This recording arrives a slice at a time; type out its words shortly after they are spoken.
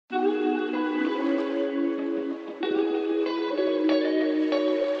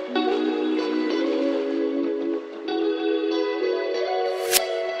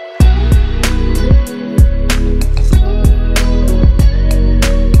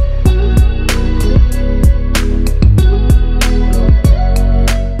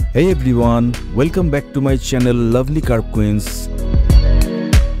Hey everyone, welcome back to my channel Lovely Queens.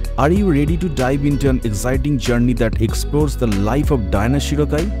 Are you ready to dive into an exciting journey that explores the life of Diana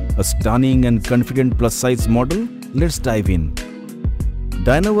Sirokai, a stunning and confident plus-size model? Let's dive in.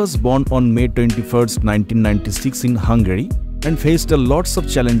 Diana was born on May 21, 1996 in Hungary and faced lots of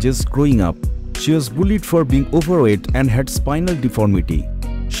challenges growing up. She was bullied for being overweight and had spinal deformity.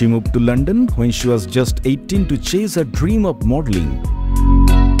 She moved to London when she was just 18 to chase her dream of modeling.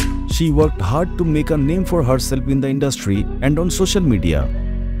 She worked hard to make a name for herself in the industry and on social media.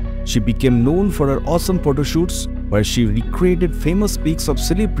 She became known for her awesome photo shoots where she recreated famous pics of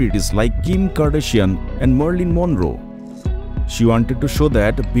celebrities like Kim Kardashian and Marilyn Monroe. She wanted to show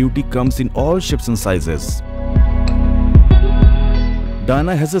that beauty comes in all shapes and sizes.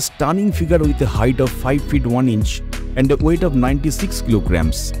 Diana has a stunning figure with a height of 5 feet 1 inch and a weight of 96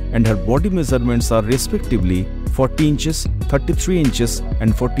 kilograms, and her body measurements are respectively 40 inches, 33 inches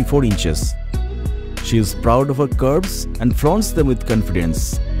and 44 inches. She is proud of her curves and flaunts them with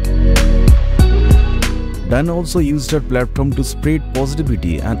confidence. Diana also used her platform to spread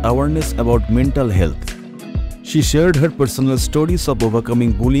positivity and awareness about mental health. She shared her personal stories of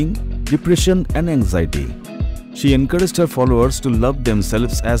overcoming bullying, depression and anxiety. She encouraged her followers to love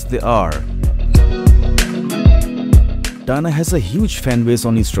themselves as they are. Diana has a huge fan base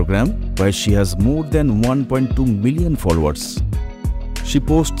on Instagram where she has more than 1.2 million followers. She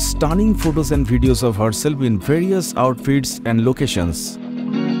posts stunning photos and videos of herself in various outfits and locations.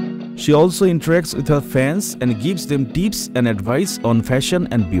 She also interacts with her fans and gives them tips and advice on fashion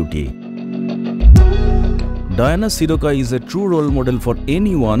and beauty. Diana Sirokai is a true role model for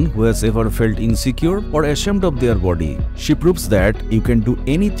anyone who has ever felt insecure or ashamed of their body. She proves that you can do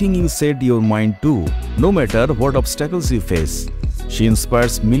anything you set your mind to, no matter what obstacles you face. She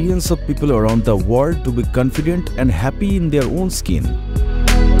inspires millions of people around the world to be confident and happy in their own skin.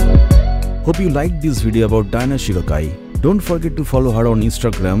 Hope you liked this video about Diana Sirokai. Don't forget to follow her on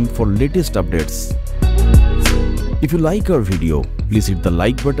Instagram for latest updates. If you like our video, please hit the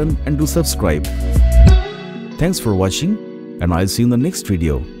like button and do subscribe. Thanks for watching, and I'll see you in the next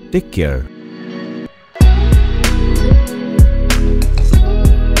video. Take care.